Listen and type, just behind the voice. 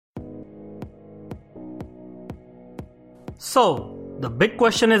So, the big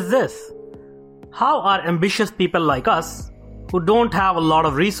question is this: how are ambitious people like us, who don't have a lot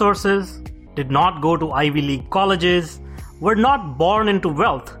of resources, did not go to Ivy League colleges, were not born into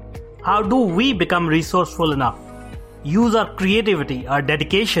wealth, how do we become resourceful enough, use our creativity, our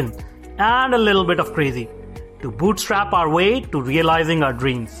dedication, and a little bit of crazy to bootstrap our way to realizing our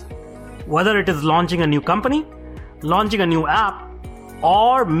dreams? Whether it is launching a new company, launching a new app,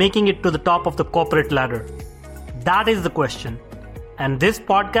 or making it to the top of the corporate ladder. That is the question, and this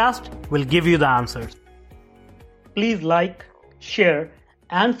podcast will give you the answers. Please like, share,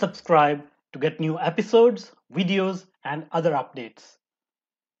 and subscribe to get new episodes, videos, and other updates.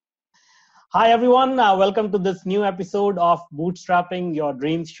 Hi everyone, welcome to this new episode of Bootstrapping Your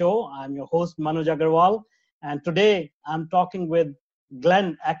Dreams Show. I'm your host Manoj Agarwal, and today I'm talking with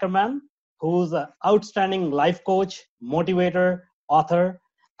Glenn Ackerman, who's an outstanding life coach, motivator, author,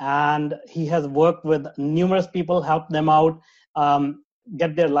 and he has worked with numerous people, helped them out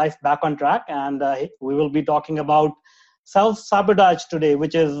get their life back on track. And we will be talking about self-sabotage today,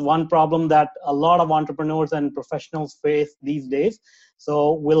 which is one problem that a lot of entrepreneurs and professionals face these days.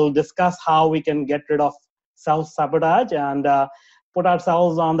 So we'll discuss how we can get rid of self-sabotage and put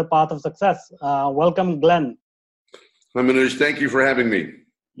ourselves on the path of success. Welcome, Glenn. Hi, Manoj. Thank you for having me.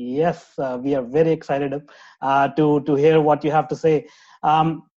 Yes, we are very excited to hear what you have to say.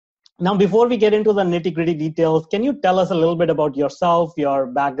 Now, before we get into the nitty-gritty details, can you tell us a little bit about yourself, your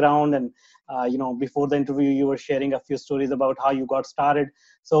background, and before the interview, you were sharing a few stories about how you got started.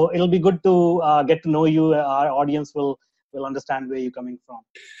 So it'll be good to get to know you. Our audience will understand where you're coming from.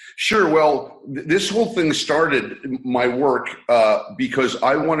 Sure. Well, this whole thing started my work because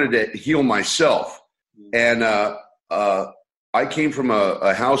I wanted to heal myself, and I came from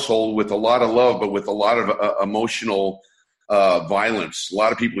a household with a lot of love, but with a lot of emotional violence. A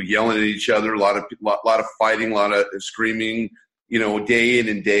lot of people yelling at each other, a lot of fighting, a lot of screaming, day in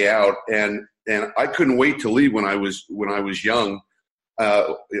and day out. And I couldn't wait to leave when I was young,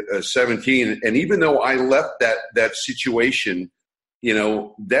 17. And even though I left that situation,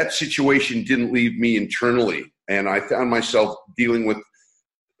 that situation didn't leave me internally. And I found myself dealing with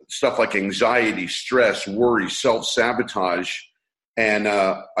stuff like anxiety, stress, worry, self-sabotage. And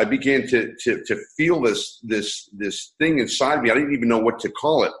I began to feel this thing inside me. I didn't even know what to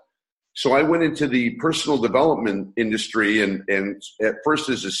call it. So I went into the personal development industry and at first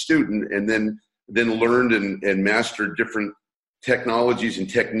as a student, and then learned and mastered different technologies and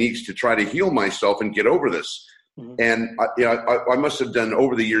techniques to try to heal myself and get over this. Mm-hmm. And I must have done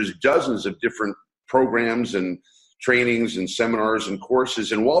over the years dozens of different programs and trainings and seminars and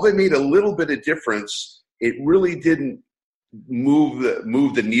courses. And while they made a little bit of difference, it really didn't move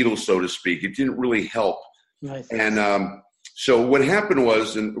the needle, so to speak. It didn't really help. Nice. And so what happened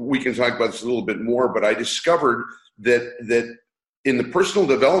was, and we can talk about this a little bit more, but I discovered that in the personal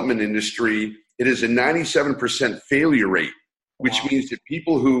development industry, it is a 97% failure rate, which means that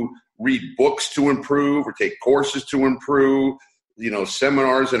people who read books to improve or take courses to improve,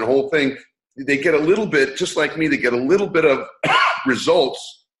 seminars and the whole thing, they get a little bit, just like me, they get a little bit of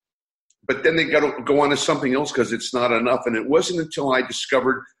results, but then they got to go on to something else because it's not enough. And it wasn't until I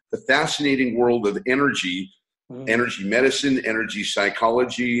discovered the fascinating world of energy medicine, energy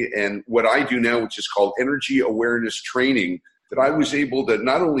psychology, and what I do now, which is called energy awareness training, that I was able to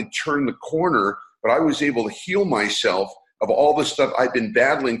not only turn the corner, but I was able to heal myself of all the stuff I've been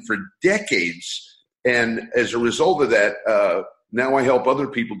battling for decades. And as a result of that, now I help other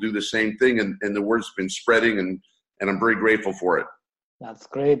people do the same thing, and the word's been spreading, and I'm very grateful for it. That's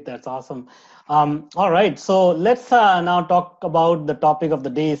great. That's awesome. All right. So let's now talk about the topic of the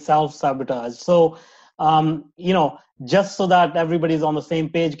day, self-sabotage. So, just so that everybody's on the same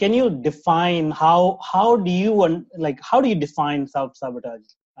page, can you define how do you define self-sabotage?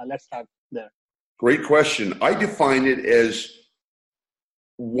 Let's start there. Great question. I define it as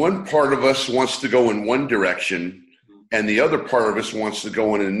one part of us wants to go in one direction, and the other part of us wants to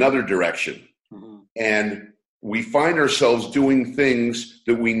go in another direction. Mm-hmm. And we find ourselves doing things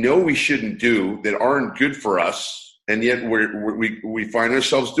that we know we shouldn't do, that aren't good for us, and yet we find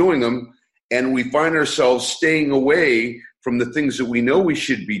ourselves doing them, and we find ourselves staying away from the things that we know we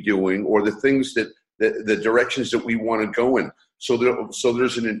should be doing, or the things that the directions that we want to go in. So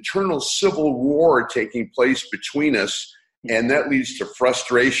there's an internal civil war taking place between us, and that leads to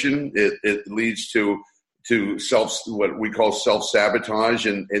frustration. It leads to what we call self-sabotage,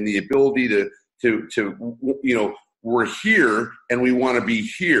 and the ability to we're here and we want to be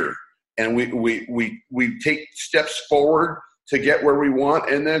here, and we take steps forward to get where we want,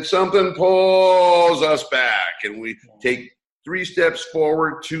 and then something pulls us back, and we take 3 steps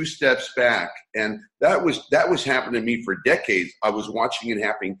forward, 2 steps back. And that was happening to me for decades. I was watching it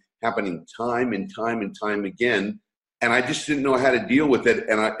happening time and time again. And I just didn't know how to deal with it.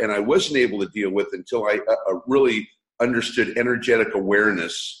 And I wasn't able to deal with it until I really understood energetic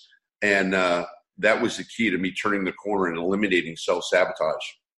awareness. And that was the key to me turning the corner and eliminating self-sabotage.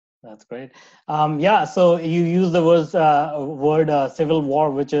 That's great. So you use the word civil war,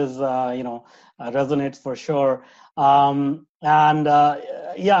 which is, resonates for sure. The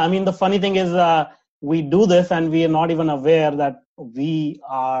funny thing is we do this and we are not even aware that we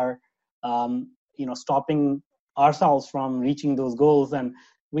are, stopping ourselves from reaching those goals. And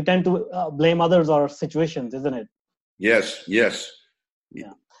we tend to blame others or situations, isn't it? Yes. Yeah.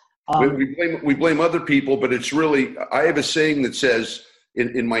 We blame other people, but it's really, I have a saying that says,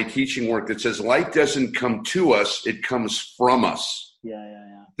 in my teaching work, that says light doesn't come to us, it comes from us.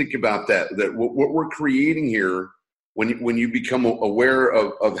 Yeah. Think about that what we're creating here, when you become aware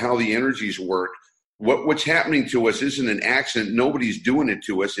of how the energies work, what's happening to us isn't an accident. Nobody's doing it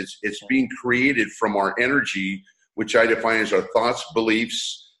to us. It's being created from our energy, which I define as our thoughts,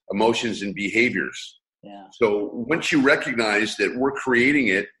 beliefs, emotions, and behaviors. Yeah. So once you recognize that we're creating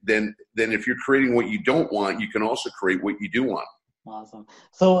it, then if you're creating what you don't want, you can also create what you do want. Awesome.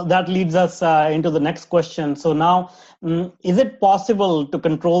 So that leads us into the next question. So now, is it possible to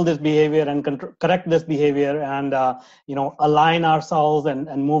control this behavior and correct this behavior and, align ourselves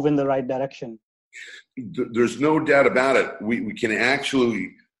and move in the right direction? There's no doubt about it. We can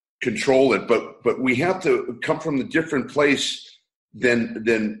actually control it, but we have to come from a different place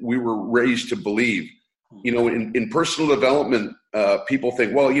than we were raised to believe. In personal development, people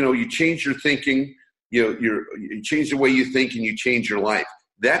think, well, you change your thinking, you change the way you think and you change your life.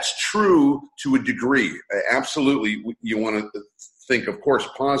 That's true to a degree. Absolutely. You want to think, of course,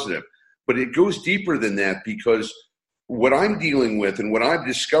 positive, but it goes deeper than that, because what I'm dealing with and what I've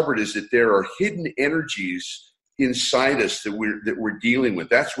discovered is that there are hidden energies inside us that we're dealing with.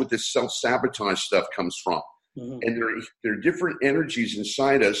 That's what this self-sabotage stuff comes from. Mm-hmm. And there are different energies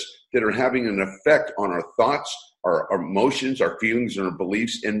inside us that are having an effect on our thoughts, our emotions, our feelings, and our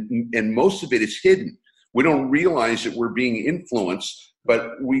beliefs. And most of it is hidden. We don't realize that we're being influenced,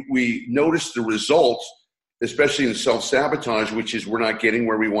 but we notice the results, especially in self-sabotage, which is we're not getting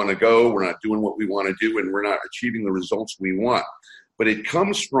where we want to go, we're not doing what we want to do, and we're not achieving the results we want. But it's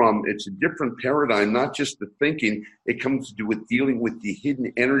a different paradigm, not just the thinking. It comes to do with dealing with the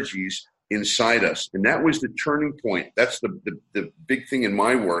hidden energies inside us. And that was the turning point. That's the big thing in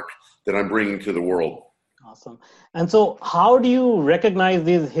my work that I'm bringing to the world. Awesome. And so how do you recognize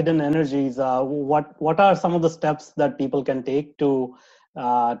these hidden energies? What are some of the steps that people can take to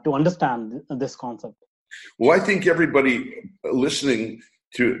understand this concept? Well, I think everybody listening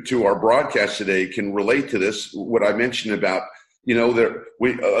to our broadcast today can relate to this. What I mentioned about, we're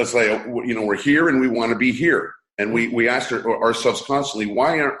here and we want to be here. And we ask ourselves constantly,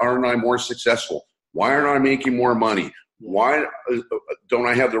 why aren't I more successful? Why aren't I making more money? Why don't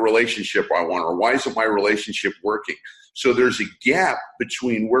I have the relationship I want? Or why isn't my relationship working? So there's a gap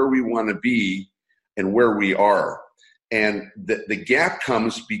between where we want to be and where we are. And the gap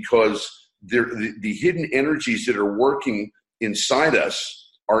comes because the hidden energies that are working inside us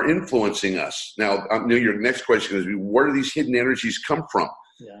are influencing us. Now, I know your next question is, where do these hidden energies come from?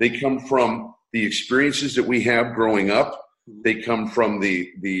 Yeah. They come from the experiences that we have growing up. They come from the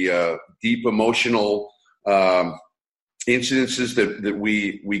deep emotional incidences that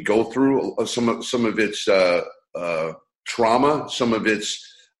we go through. Some of it's trauma, some of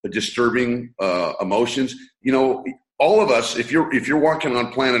it's disturbing emotions. All of us, if you're walking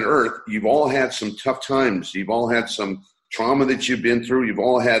on planet Earth, you've all had some tough times. You've all had some trauma that you've been through. You've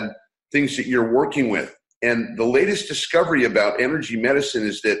all had things that you're working with. And the latest discovery about energy medicine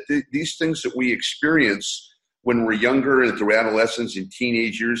is that these things that we experience when we're younger and through adolescence and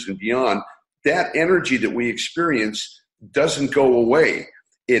teenage years and beyond, that energy that we experience doesn't go away.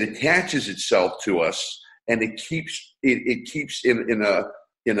 It attaches itself to us, and it keeps in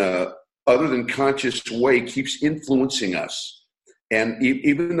a other than conscious way, keeps influencing us. And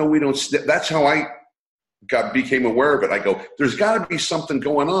even though we don't, that's how I became aware of it. I go, there's got to be something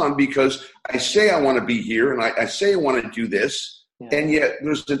going on, because I say I want to be here and I say I want to do this. Yeah. And yet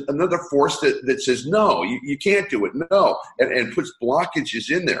there's another force that says, no, you can't do it. No. And puts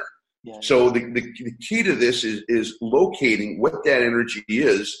blockages in there. Yeah. So the key to this is locating what that energy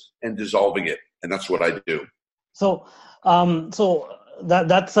is and dissolving it. And that's what I do. So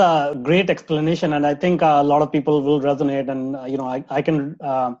that's a great explanation. And I think a lot of people will resonate, and,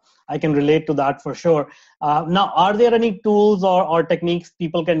 I can relate to that for sure. Now, are there any tools or techniques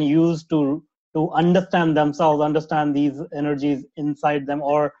people can use to to understand themselves, understand these energies inside them,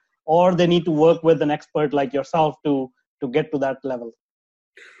 or they need to work with an expert like yourself to get to that level?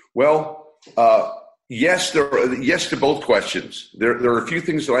 Well, yes, yes to both questions. There are a few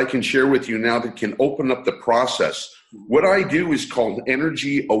things that I can share with you now that can open up the process. What I do is called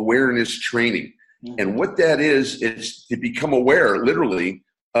energy awareness training. And what that is to become aware, literally,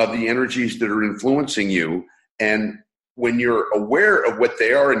 of the energies that are influencing you. And when you're aware of what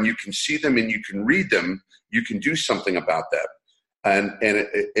they are and you can see them and you can read them, you can do something about that. And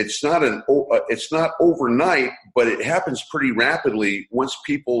it's not overnight, but it happens pretty rapidly once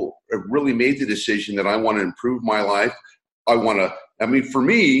people have really made the decision that I want to improve my life. For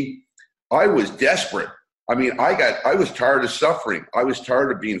me, I was desperate. I was tired of suffering. I was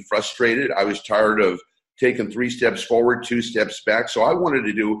tired of being frustrated. I was tired of taking 3 steps forward, 2 steps back. So I wanted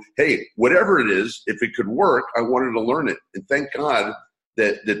to do, hey, whatever it is, if it could work, I wanted to learn it. And thank God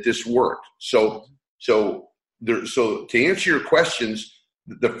that this worked. So to answer your questions,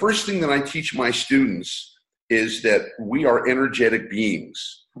 the first thing that I teach my students is that we are energetic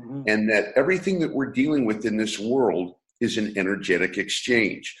beings, and that everything that we're dealing with in this world is an energetic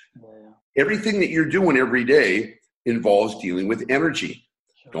exchange. Everything that you're doing every day involves dealing with energy.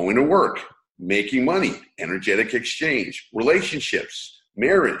 Going to work, making money, energetic exchange. Relationships,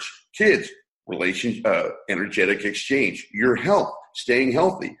 marriage, kids, energetic exchange. Your health, staying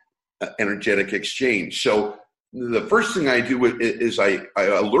healthy, energetic exchange. So the first thing I do is I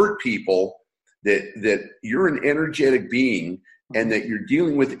alert people that you're an energetic being and that you're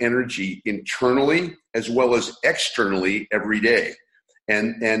dealing with energy internally as well as externally every day.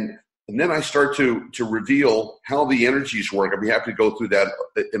 And then I start to reveal how the energies work. I'd be happy to go through that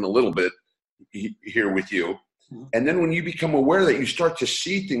in a little bit here with you. And then when you become aware that, you start to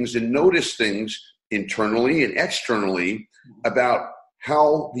see things and notice things internally and externally about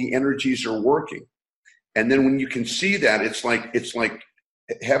how the energies are working. And then when you can see that, it's like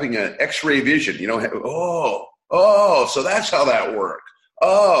having an X-ray vision, so that's how that worked.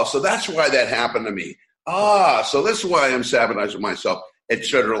 Oh, so that's why that happened to me. So that's why I'm sabotaging myself,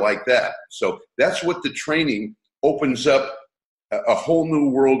 etc. like that. So that's what the training opens up, a whole new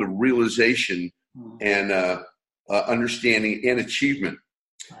world of realization and understanding and achievement.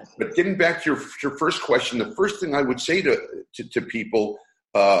 But getting back to your first question, the first thing I would say to people,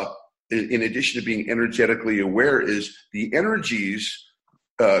 in addition to being energetically aware, is the energies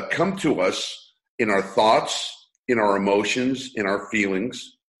come to us in our thoughts, in our emotions, in our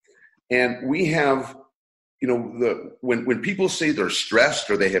feelings. And we have, when people say they're stressed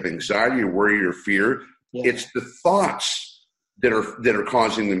or they have anxiety or worry or fear, it's the thoughts that are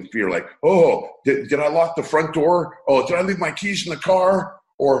causing them fear. Like, oh, did I lock the front door? Oh, did I leave my keys in the car?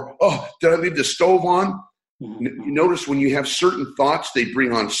 Or, oh, did I leave the stove on? You notice when you have certain thoughts, they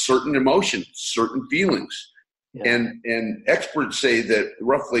bring on certain emotions, certain feelings. And experts say that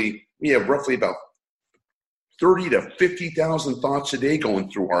we have roughly about 30 to 50,000 thoughts a day going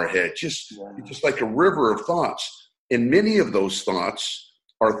through our head, just like a river of thoughts. And many of those thoughts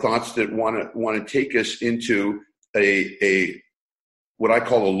are thoughts that want to take us into a what I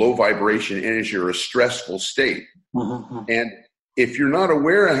call a low vibration energy or a stressful state. And if you're not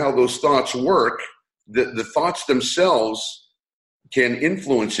aware of how those thoughts work, the thoughts themselves can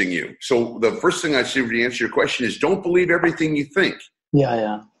influencing you. So the first thing I say to answer your question is, don't believe everything you think.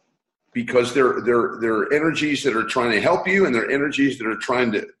 Because they're energies that are trying to help you, and they're energies that are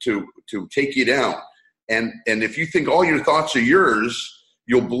trying to take you down. And if you think all your thoughts are yours,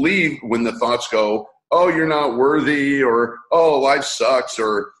 you'll believe when the thoughts go, oh, you're not worthy, or oh, life sucks,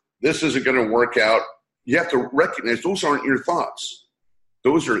 or this isn't going to work out. You have to recognize those aren't your thoughts.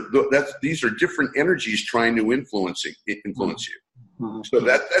 These are different energies trying to influence you. So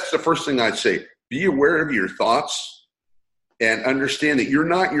that's the first thing I'd say. Be aware of your thoughts and understand that you're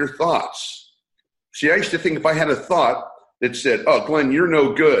not your thoughts. See, I used to think if I had a thought that said, oh, Glenn, you're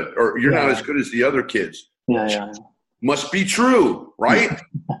no good, or you're not as good as the other kids. Must be true, right?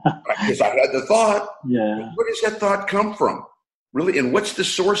 Because I had the thought. Where does that thought come from? Really? And what's the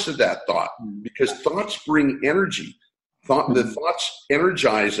source of that thought? Because thoughts bring energy. The thoughts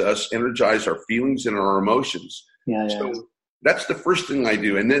energize us, energize our feelings and our emotions. So that's the first thing I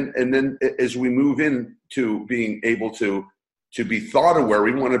do. And then as we move into being able to be thought aware,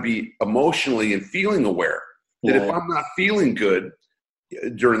 we want to be emotionally and feeling aware. That if I'm not feeling good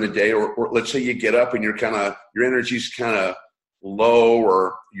during the day, or let's say you get up and your energy's kind of low,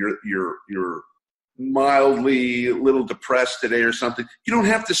 or you're mildly a little depressed today or something, you don't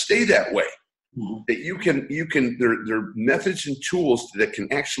have to stay that way. That you can there are methods and tools that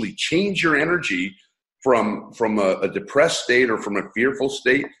can actually change your energy from a depressed state or from a fearful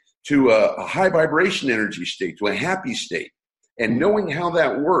state to a high vibration energy state, to a happy state. And knowing how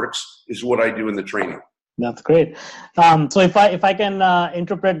that works is what I do in the training. That's great. So if I can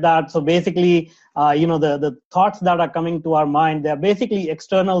interpret that, so basically, the thoughts that are coming to our mind, they're basically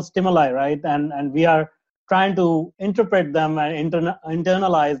external stimuli, right? And we are trying to interpret them and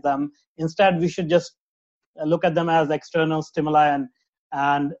internalize them. Instead, we should just look at them as external stimuli,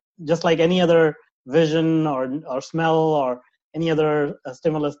 and just like any other vision or smell or any other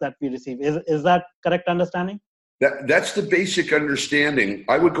stimulus that we receive. Is that correct understanding? That's the basic understanding.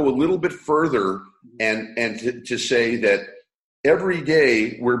 I would go a little bit further and to say that every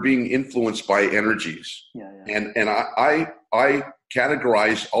day we're being influenced by energies. Yeah. And I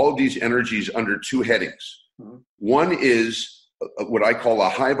categorize all of these energies under two headings. Mm-hmm. One is what I call a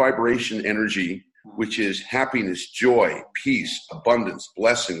high vibration energy, which is happiness, joy, peace, abundance,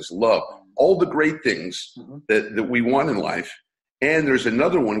 blessings, love, all the great things that we want in life. And there's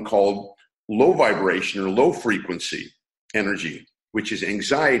another one called low vibration or low frequency energy, which is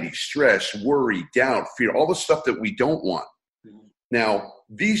anxiety, stress, worry, doubt, fear, all the stuff that we don't want. Now,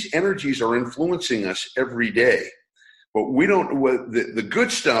 these energies are influencing us every day, but we don't, the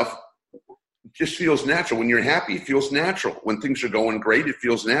good stuff just feels natural. When you're happy, it feels natural. When things are going great, it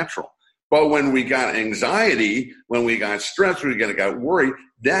feels natural. But when we got anxiety, when we got stress, when we got worried,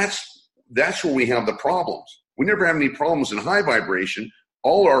 that's where we have the problems. We never have any problems in high vibration.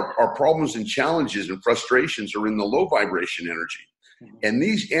 All our problems and challenges and frustrations are in the low vibration energy. And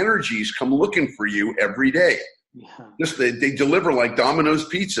these energies come looking for you every day. Just they deliver like Domino's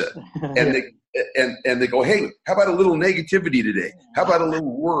pizza. And they go, hey, how about a little negativity today? How about a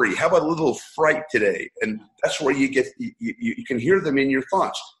little worry? How about a little fright today? And that's where you can hear them in your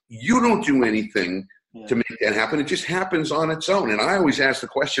thoughts. You don't do anything to make that happen. It just happens on its own. And I always ask the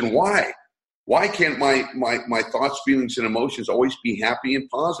question, why? Why can't my thoughts, feelings, and emotions always be happy and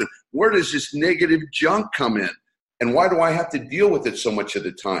positive? Where does this negative junk come in? And why do I have to deal with it so much of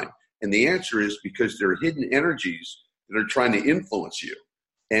the time? And the answer is because there are hidden energies that are trying to influence you.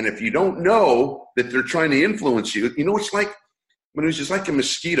 And if you don't know that they're trying to influence you, it's like, it's just like a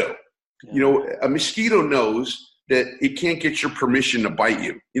mosquito. A mosquito knows that it can't get your permission to bite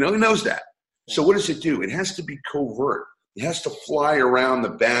you. It knows that. So what does it do? It has to be covert. It has to fly around the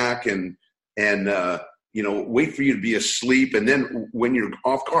back and wait for you to be asleep, and then when you're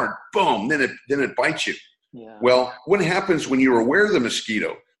off guard, boom, then it bites you. Yeah. Well, what happens when you're aware of the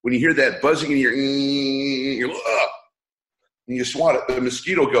mosquito? When you hear that buzzing in your ear, and you swat it, the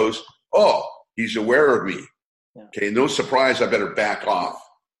mosquito goes, oh, he's aware of me. Yeah. Okay, no surprise, I better back off.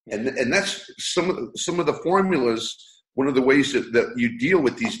 Yeah. And that's some of the formulas. One of the ways that you deal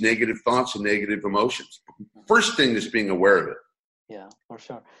with these negative thoughts and negative emotions. First thing is being aware of it. Yeah, for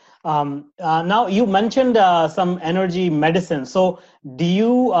sure. Now you mentioned some energy medicine. So do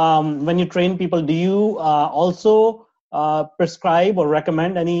you, when you train people, do you also prescribe or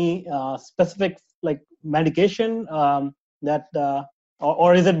recommend any specific medication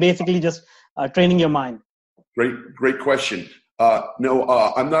or is it basically just training your mind? Great question. No,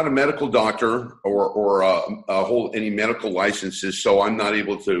 I'm not a medical doctor or hold any medical licenses, so I'm not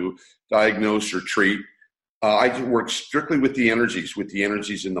able to diagnose or treat. I work strictly with the energies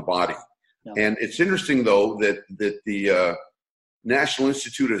in the body. Yeah. And it's interesting, though, that the National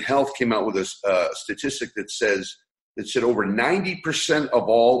Institute of Health came out with a statistic that said over 90% of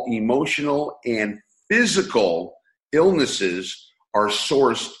all emotional and physical illnesses are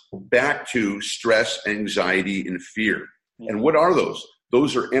sourced back to stress, anxiety, and fear. Yeah. And what are those?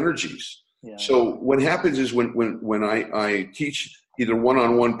 Those are energies. Yeah. So what happens is when I teach either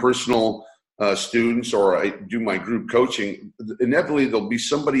one-on-one personal students or I do my group coaching, inevitably there'll be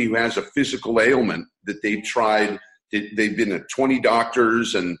somebody who has a physical ailment that they've tried. They've been at 20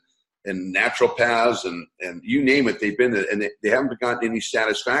 doctors and naturopaths and you name it, they've been, and they haven't gotten any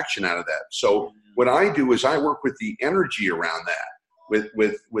satisfaction out of that. So what I do is I work with the energy around that, with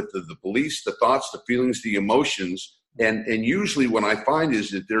the beliefs, the thoughts, the feelings, the emotions. And usually what I find is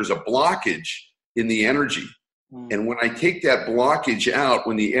that there's a blockage in the energy. And when I take that blockage out,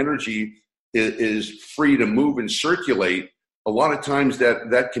 when the energy is free to move and circulate, a lot of times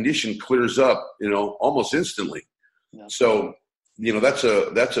that condition clears up, almost instantly. Yeah. So, that's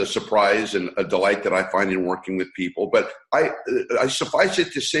a surprise and a delight that I find in working with people. But I suffice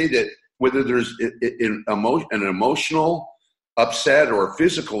it to say that whether there's an emotional upset or a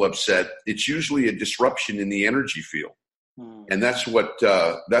physical upset, it's usually a disruption in the energy field. And that's what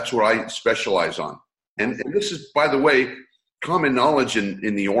I specialize on. And this is, by the way, common knowledge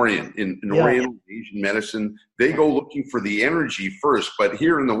in the Orient, in Oriental Asian medicine. They go looking for the energy first, but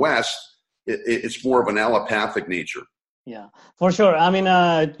here in the West, it's more of an allopathic nature. Yeah, for sure. I mean,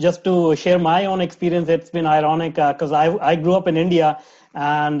 just to share my own experience, it's been ironic because I grew up in India,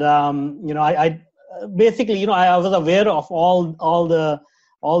 and I basically, I was aware of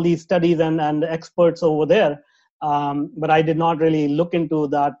all these studies and experts over there, but I did not really look into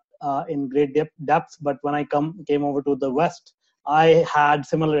that in great depth. But when I came over to the West, I had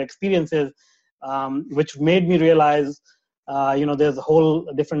similar experiences, which made me realize, there's a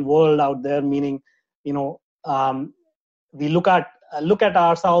whole different world out there. Meaning, you know. We look at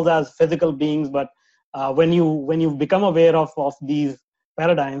ourselves as physical beings, but when you become aware of these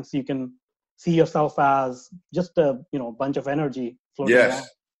paradigms, you can see yourself as just a bunch of energy floating Yes, around,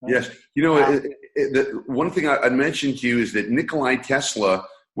 right? yes. You know, um, the one thing I'd mentioned to you is that Nikolai Tesla,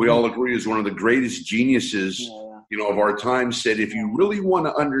 we mhm. all agree, is one of the greatest geniuses, Yeah, of our time. Said if yeah, you really want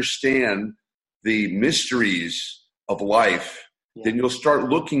to understand the mysteries of life, yeah, then you'll start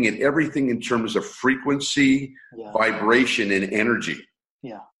looking at everything in terms of frequency, yeah, vibration, and energy.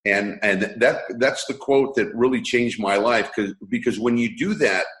 yeah, And that's the quote that really changed my life, because when you do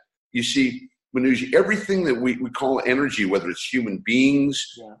that, you see, when there's everything that we call energy, whether it's human beings,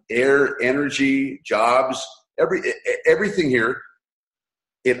 yeah, air, energy, jobs, everything here,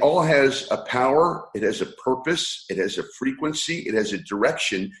 it all has a power, it has a purpose, it has a frequency, it has a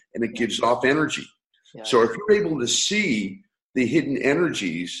direction, and it yeah, gives off energy. yeah, So yeah, if you're able to see the hidden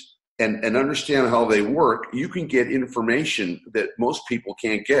energies and understand how they work, you can get information that most people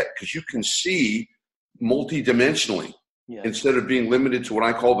can't get, because you can see multidimensionally. yeah, Instead of being limited to what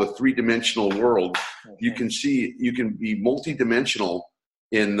I call the three-dimensional world, you yeah, can be multidimensional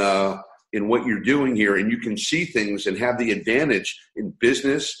in what you're doing here, and you can see things and have the advantage in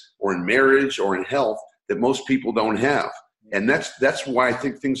business or in marriage or in health that most people don't have. And that's why I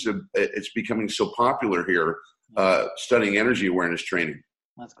think it's becoming so popular here, yeah. studying energy awareness training.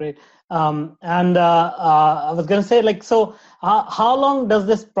 That's great. And I was going to say, like, so how long does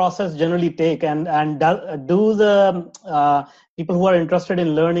this process generally take? And do the people who are interested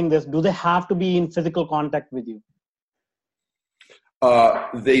in learning this, do they have to be in physical contact with you?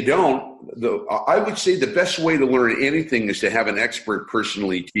 They don't. I would say the best way to learn anything is to have an expert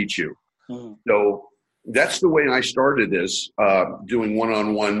personally teach you. Mhm. So that's the way I started this, doing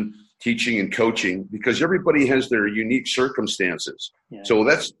one-on-one teaching and coaching, because everybody has their unique circumstances. Yeah, So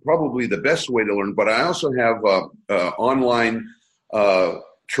that's probably the best way to learn. But I also have online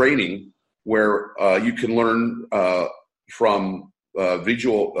training where you can learn from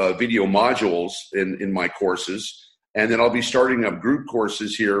video modules in my courses. And then I'll be starting up group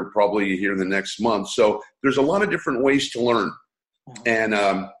courses probably here in the next month. So there's a lot of different ways to learn.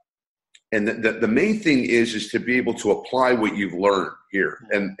 Mhm. And the main thing is to be able to apply what you've learned here.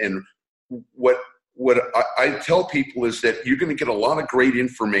 And what I tell people is that you're going to get a lot of great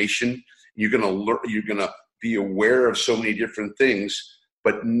information. You're going to learn. You're going to be aware of so many different things.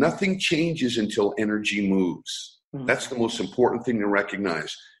 But nothing changes until energy moves. Mhm. That's the most important thing to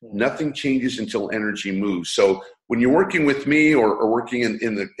recognize. Yeah. Nothing changes until energy moves. So when you're working with me or working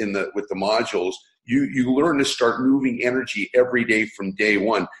with the modules, you learn to start moving energy every day from day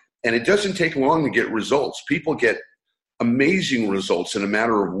one. And it doesn't take long to get results. People get amazing results in a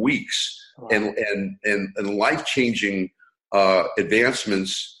matter of weeks. Wow. and life-changing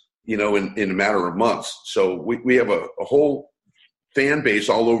advancements, in a matter of months. So we have a whole fan base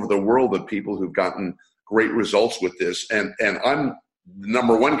all over the world of people who've gotten great results with this. And I'm the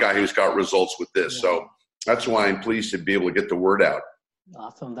number one guy who's got results with this. Yeah. So that's why I'm pleased to be able to get the word out.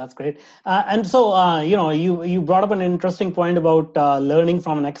 Awesome. That's great. And so, you brought up an interesting point about learning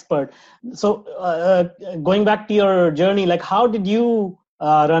from an expert. So going back to your journey, like, how did you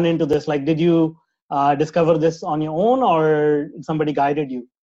run into this? Like, did you discover this on your own, or somebody guided you?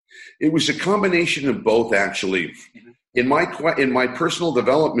 It was a combination of both, actually. Mm-hmm. In my personal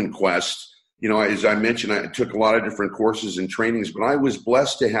development quest, as I mentioned, I took a lot of different courses and trainings, but I was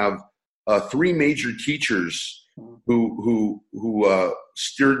blessed to have three major teachers who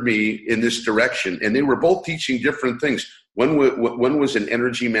steered me in this direction, and they were both teaching different things. One was an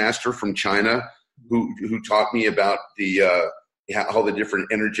energy master from China who taught me about how the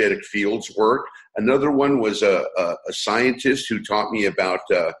different energetic fields work. Another one was a scientist who taught me about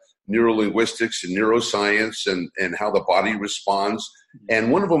neurolinguistics and neuroscience and how the body responds.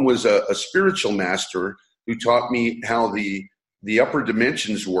 And one of them was a spiritual master who taught me how the upper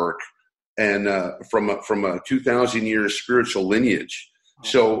dimensions work, and from a 2,000 year spiritual lineage.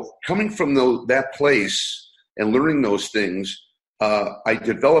 So coming from that place and learning those things, I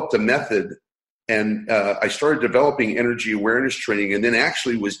developed a method, and I started developing energy awareness training, and then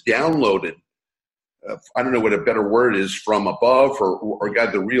actually was downloaded. I don't know what a better word is, from above, or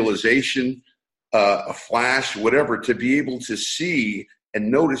got the realization a flash, whatever, to be able to see and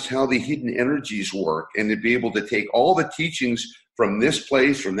notice how the hidden energies work, and to be able to take all the teachings from this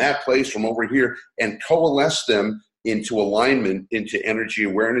place, from that place, from over here, and coalesce them into alignment, into energy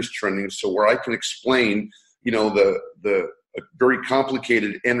awareness training, so where I can explain, the very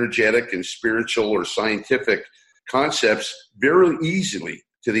complicated energetic and spiritual or scientific concepts very easily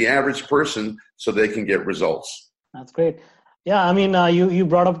to the average person so they can get results. That's great. Yeah, I mean, you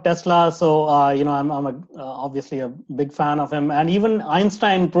brought up Tesla, so I'm obviously a big fan of him, and even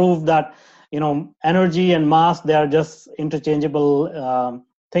Einstein proved that energy and mass, they are just interchangeable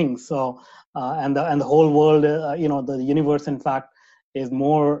things. So and the whole world, the universe, in fact, is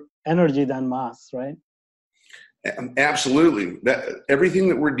more energy than mass, right? Absolutely. Everything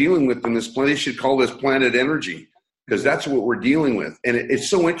that we're dealing with in this planet, they should call this planet energy, because that's what we're dealing with. And it's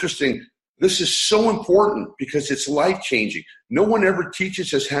so interesting. This is so important because it's life-changing. No one ever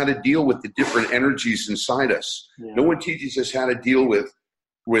teaches us how to deal with the different energies inside us. Yeah. No one teaches us how to deal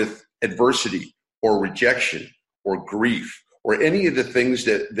with adversity or rejection or grief or any of the things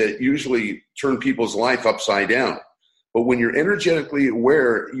that usually turn people's life upside down. But when you're energetically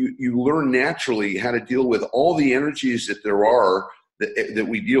aware, you learn naturally how to deal with all the energies that there are that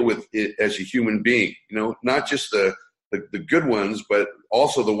we deal with as a human being. Not just the good ones, but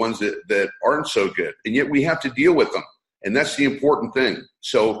also the ones that aren't so good. And yet we have to deal with them. And that's the important thing.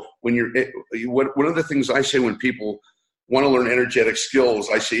 So when one of the things I say when people want to learn energetic skills,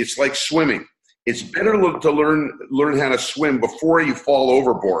 I say it's like swimming. It's better to learn how to swim before you fall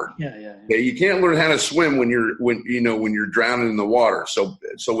overboard. Yeah. Okay? You can't learn how to swim when you're drowning in the water. So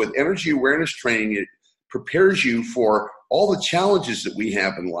with energy awareness training, it prepares you for all the challenges that we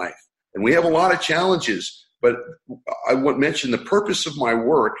have in life. And we have a lot of challenges, but I want to mention the purpose of my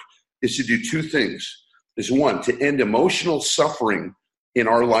work is to do two things. Is one, to end emotional suffering in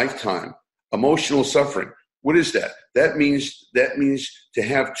our lifetime. Emotional suffering. What is that? That means to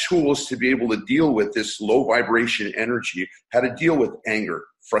have tools to be able to deal with this low vibration energy, how to deal with anger,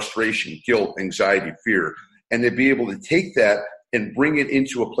 frustration, guilt, anxiety, fear, and to be able to take that and bring it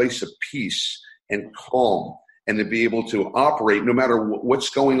into a place of peace and calm, and to be able to operate no matter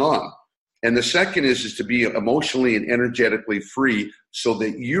what's going on. And the second is to be emotionally and energetically free so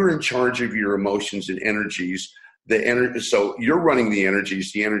that you're in charge of your emotions and energies. So you're running the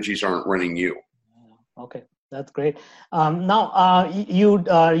energies aren't running you. Okay, that's great. Now,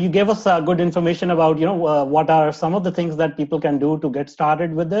 you gave us good information about what are some of the things that people can do to get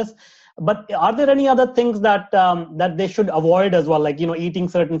started with this. But are there any other things that they should avoid as well, like eating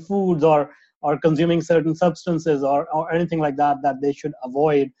certain foods or consuming certain substances or anything like that they should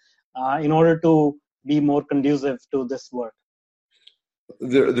avoid in order to be more conducive to this work?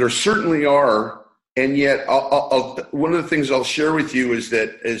 There certainly are. And yet, one of the things I'll share with you is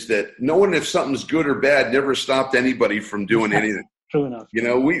that knowing if something's good or bad never stopped anybody from doing anything. True enough.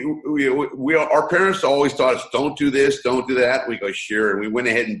 We our parents always taught us, don't do this, don't do that. We go, sure, and we went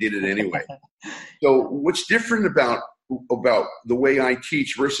ahead and did it anyway. So what's different about the way I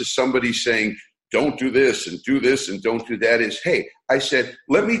teach versus somebody saying, don't do this and don't do that is, hey, I said,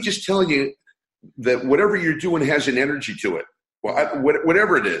 let me just tell you that whatever you're doing has an energy to it. Well,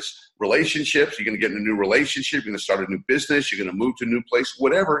 whatever it is, relationships, you're going to get in a new relationship, you're going to start a new business, you're going to move to a new place,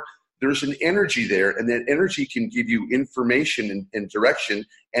 whatever, there's an energy there, and that energy can give you information and direction,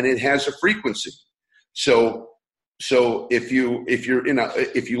 and it has a frequency. So if you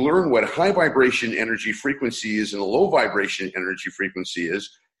learn what high vibration energy frequency is and a low vibration energy frequency is,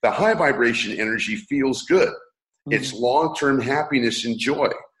 the high vibration energy feels good. Mm-hmm. It's long-term happiness and joy.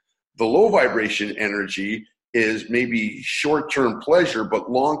 The low vibration energy is maybe short-term pleasure,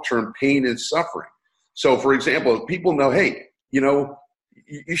 but long-term pain and suffering. So, for example, people know, hey,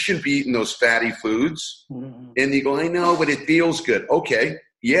 you shouldn't be eating those fatty foods. Mm-hmm. And you go, I know, but it feels good. Okay,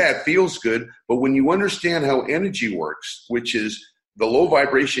 yeah, it feels good. But when you understand how energy works, which is the low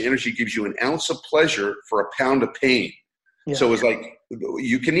vibration energy gives you an ounce of pleasure for a pound of pain. Yeah. So it's like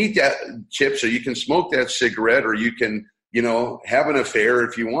you can eat that chips or you can smoke that cigarette or you can, have an affair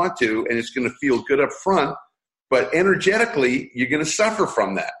if you want to, and it's going to feel good up front. But energetically, you're going to suffer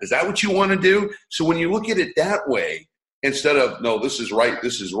from that. Is that what you want to do? So when you look at it that way, instead of, no, this is right,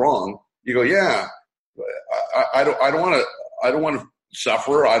 this is wrong, you go, yeah, I don't want to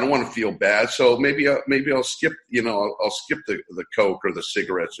suffer. I don't want to feel bad. So maybe I'll skip, I'll skip the Coke or the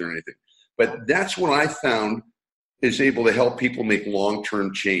cigarettes or anything. But that's what I found is able to help people make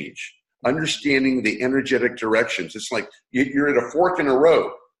long-term change. Understanding the energetic directions. It's like you're at a fork in a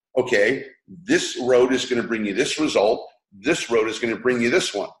road. Okay, this road is going to bring you this result. This road is going to bring you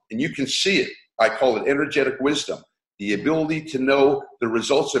this one. And you can see it. I call it energetic wisdom. The ability to know the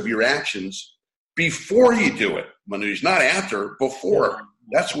results of your actions before you do it, Manoj, not after, before.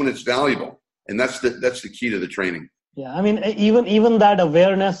 That's when it's valuable. And that's the key to the training. Yeah. I mean, even that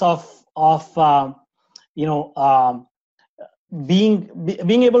awareness of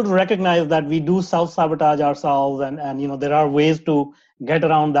being able to recognize that we do self-sabotage ourselves, and there are ways to get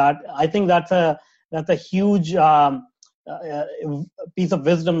around that. I think that's a huge piece of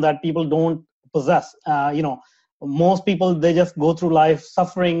wisdom that people don't possess. Most people, they just go through life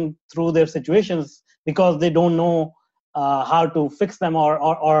suffering through their situations because they don't know how to fix them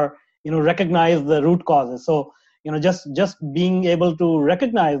or recognize the root causes. So just being able to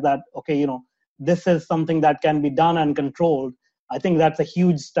recognize that, okay, this is something that can be done and controlled. I think that's a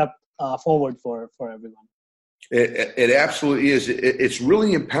huge step forward for everyone. It absolutely is. It's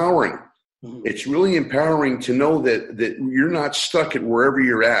really empowering. Mm-hmm. It's really empowering to know that you're not stuck at wherever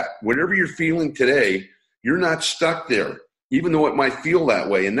you're at. Whatever you're feeling today, you're not stuck there, even though it might feel that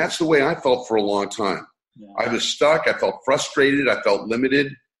way. And that's the way I felt for a long time. Yeah. I was stuck. I felt frustrated. I felt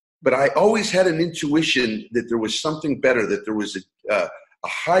limited. But I always had an intuition that there was something better, that there was a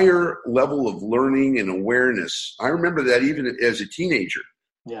higher level of learning and awareness. I remember that even as a teenager.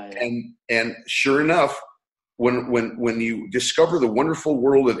 Yeah. And sure enough, when you discover the wonderful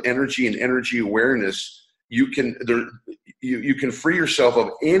world of energy and energy awareness, you can free yourself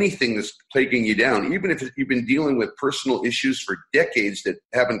of anything that's taking you down. Even if you've been dealing with personal issues for decades that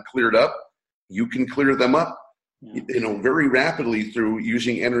haven't cleared up, you can clear them up, very rapidly through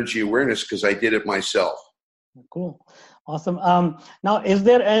using energy awareness, because I did it myself. Cool. Awesome. Now, is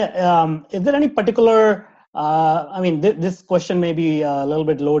there any particular, this question may be a little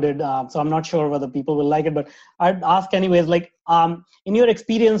bit loaded, so I'm not sure whether people will like it, but I'd ask anyways, in your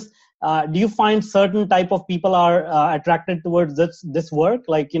experience, do you find certain type of people are attracted towards this work?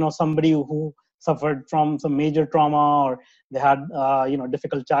 Like, somebody who suffered from some major trauma, or they had,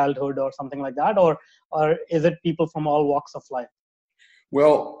 difficult childhood or something like that, or is it people from all walks of life?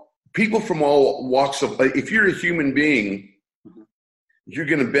 Well, people from all walks of life. If you're a human being, mm-hmm. you're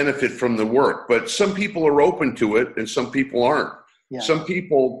going to benefit from the work. But some people are open to it, and some people aren't. Yeah. Some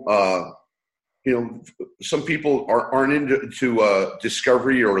people, some people aren't into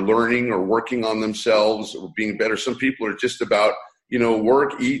discovery or learning or working on themselves or being better. Some people are just about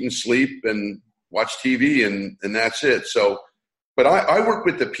work, eat, and sleep, and watch TV, and that's it. So, but I work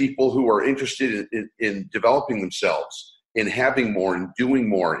with the people who are interested in developing themselves, in having more, and doing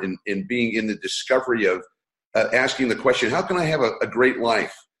more, in being in the discovery of asking the question, how can I have a great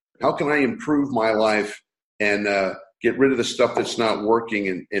life? How can I improve my life and get rid of the stuff that's not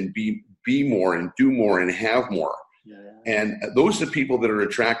working, and be more and do more and have more? Yeah. And those are the people that are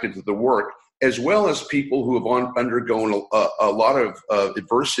attracted to the work, as well as people who have undergone a lot of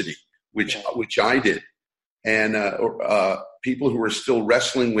adversity, which I did, and people who are still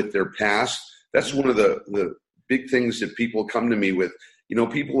wrestling with their past. That's one of the big things that people come to me with.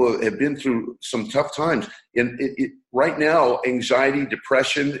 People have been through some tough times, and right now, anxiety,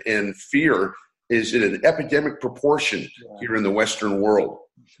 depression, and fear is in an epidemic proportion here in the Western world.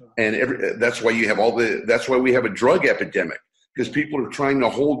 Sure. And that's why you have that's why we have a drug epidemic, because people are trying to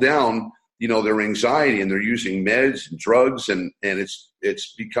hold down, their anxiety, and they're using meds and drugs, and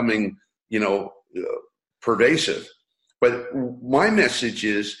it's becoming, pervasive. But my message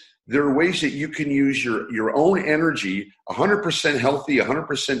is, there are ways that you can use your own energy, 100% healthy,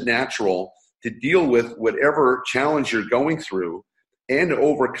 100% natural, to deal with whatever challenge you're going through, and to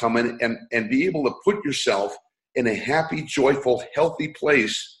overcome it, and be able to put yourself in a happy, joyful, healthy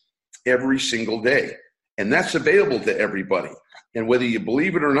place every single day. And that's available to everybody. And whether you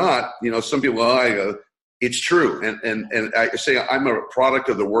believe it or not, some people, it's true. And I say I'm a product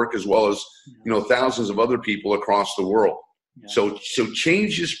of the work, as well as, thousands of other people across the world. Yeah. So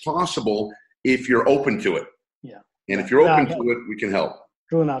change is possible if you're open to it. Yeah. And if you're open to it, we can help.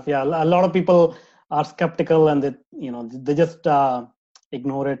 True enough. Yeah. A lot of people are skeptical, and they just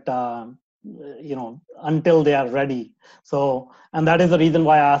ignore it, until they are ready. So, and that is the reason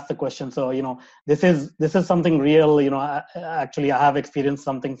why I asked the question. So, this is something real. Actually, I have experienced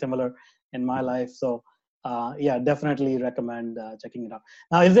something similar in my life. So, definitely recommend checking it out.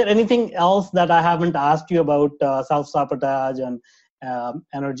 Now, is there anything else that I haven't asked you about self-sabotage and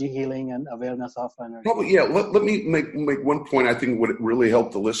energy healing and awareness of energy? Probably, yeah. Let me make one point I think would really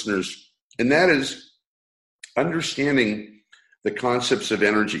help the listeners, and that is understanding the concepts of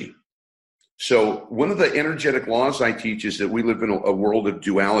energy. So one of the energetic laws I teach is that we live in a world of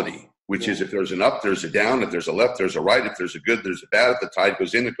duality, which is, if there's an up, there's a down. If there's a left, there's a right. If there's a good, there's a bad. If the tide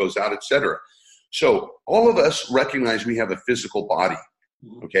goes in, it goes out, etc. So all of us recognize we have a physical body,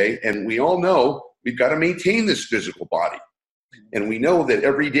 okay? And we all know we've got to maintain this physical body. And we know that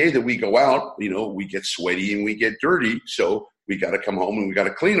every day that we go out, we get sweaty and we get dirty. So we got to come home and we got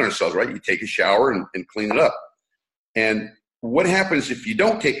to clean ourselves, right? You take a shower and clean it up. And what happens if you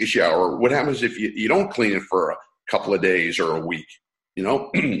don't take a shower? What happens if you don't clean it for a couple of days or a week?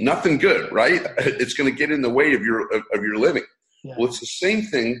 Nothing good, right? It's going to get in the way of your living. Yeah. Well, it's the same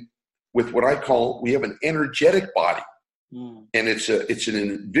thing with what I call, we have an energetic body. And it's an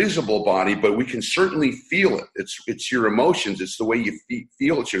invisible body, but we can certainly feel it. It's your emotions. It's the way you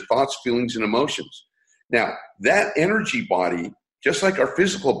feel. It's your thoughts, feelings, and emotions. Now, that energy body, just like our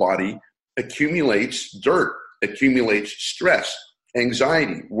physical body, accumulates dirt, accumulates stress,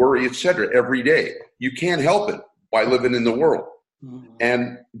 anxiety, worry, etc. every day. You can't help it by living in the world.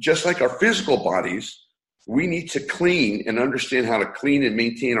 And just like our physical bodies, we need to clean and understand how to clean and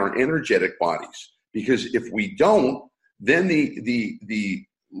maintain our energetic bodies. Because if we don't, then the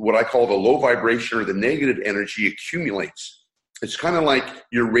what I call the low vibration or the negative energy accumulates. It's kind of like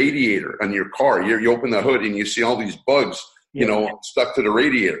your radiator on your car. You open the hood and you see all these bugs, stuck to the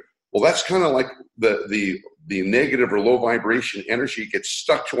radiator. Well, that's kind of like the negative or low vibration energy gets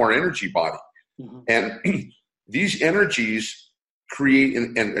stuck to our energy body. And these energies create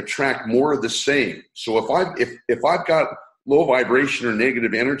and attract more of the same. So if I've got low vibration or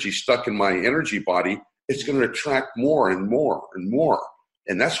negative energy stuck in my energy body, it's going to attract more and more and more.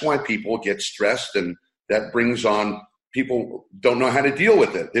 And that's why people get stressed, and that brings on, people don't know how to deal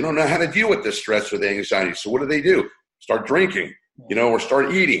with it. They don't know how to deal with the stress or the anxiety. So what do? Start drinking, or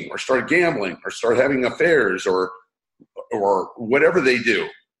start eating, or start gambling, or start having affairs, or whatever they do.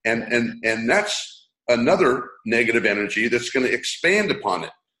 And that's another negative energy that's going to expand upon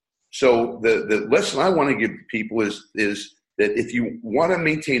it. So the lesson I want to give people is that if you want to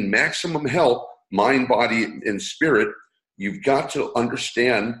maintain maximum health, mind, body, and spirit, you've got to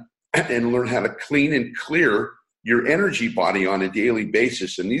understand and learn how to clean and clear your energy body on a daily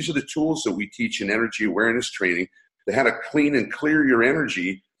basis. And these are the tools that we teach in energy awareness training, to how to clean and clear your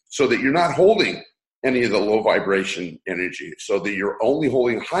energy so that you're not holding any of the low vibration energy, so that you're only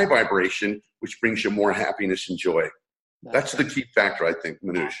holding high vibration, which brings you more happiness and joy. That's the key factor, I think,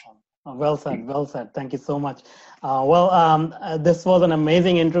 Manoj. Well said. Thank you so much. This was an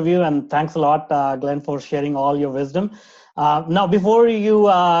amazing interview, and thanks a lot, Glenn, for sharing all your wisdom. Now, before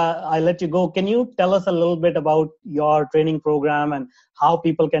I let you go, can you tell us a little bit about your training program and how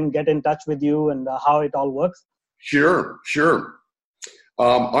people can get in touch with you and how it all works? Sure.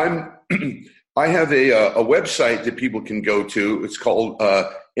 I have a website that people can go to. It's called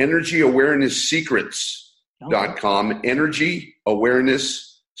EnergyAwarenessSecrets.com,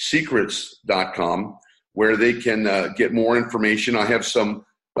 EnergyAwarenessSecrets.com, where they can get more information. I have some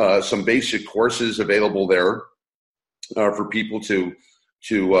basic courses available there for people to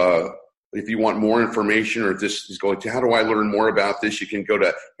if you want more information, or if this is going to, how do I learn more about this? You can go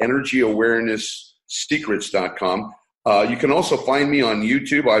to EnergyAwarenessSecrets.com. You can also find me on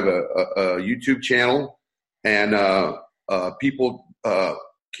YouTube. I have a YouTube channel, and people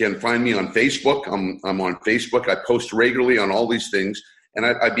can find me on Facebook. I'm on Facebook. I post regularly on all these things, and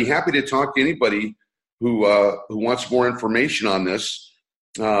I'd be happy to talk to anybody who wants more information on this.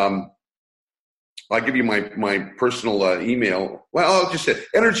 I'll give you my personal email. Well, I'll just say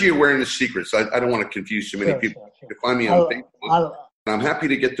Energy Awareness Secrets. I don't want to confuse too many people. Sure. You can find me on Facebook. I'm happy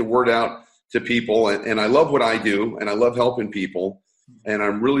to get the word out to people, and I love what I do, and I love helping people, and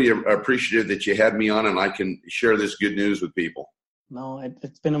I'm really appreciative that you had me on, and I can share this good news with people. No,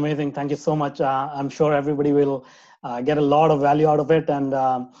 it's been amazing. Thank you so much. I'm sure everybody will get a lot of value out of it, and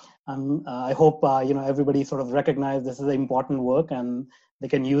I hope everybody sort of recognize this is important work, and they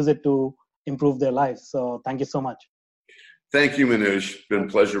can use it to improve their lives. So thank you so much. Thank you, Manoj. It's been a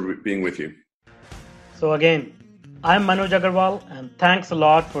pleasure being with you. So again, I'm Manoj Agarwal, and thanks a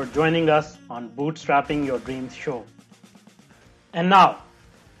lot for joining us on Bootstrapping Your Dreams show. And now,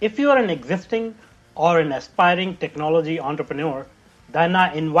 if you are an existing or an aspiring technology entrepreneur, then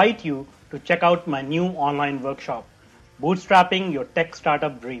I invite you to check out my new online workshop, Bootstrapping Your Tech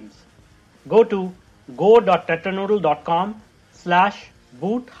Startup Dreams. Go to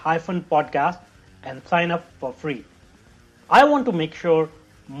go.tetranoodle.com/boot-podcast and sign up for free. I want to make sure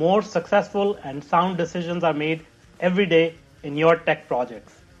more successful and sound decisions are made every day in your tech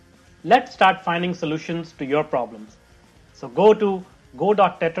projects. Let's start finding solutions to your problems. So go to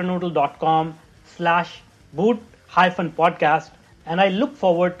go.tetranoodle.com/boot-podcast, and I look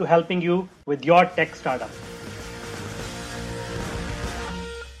forward to helping you with your tech startup.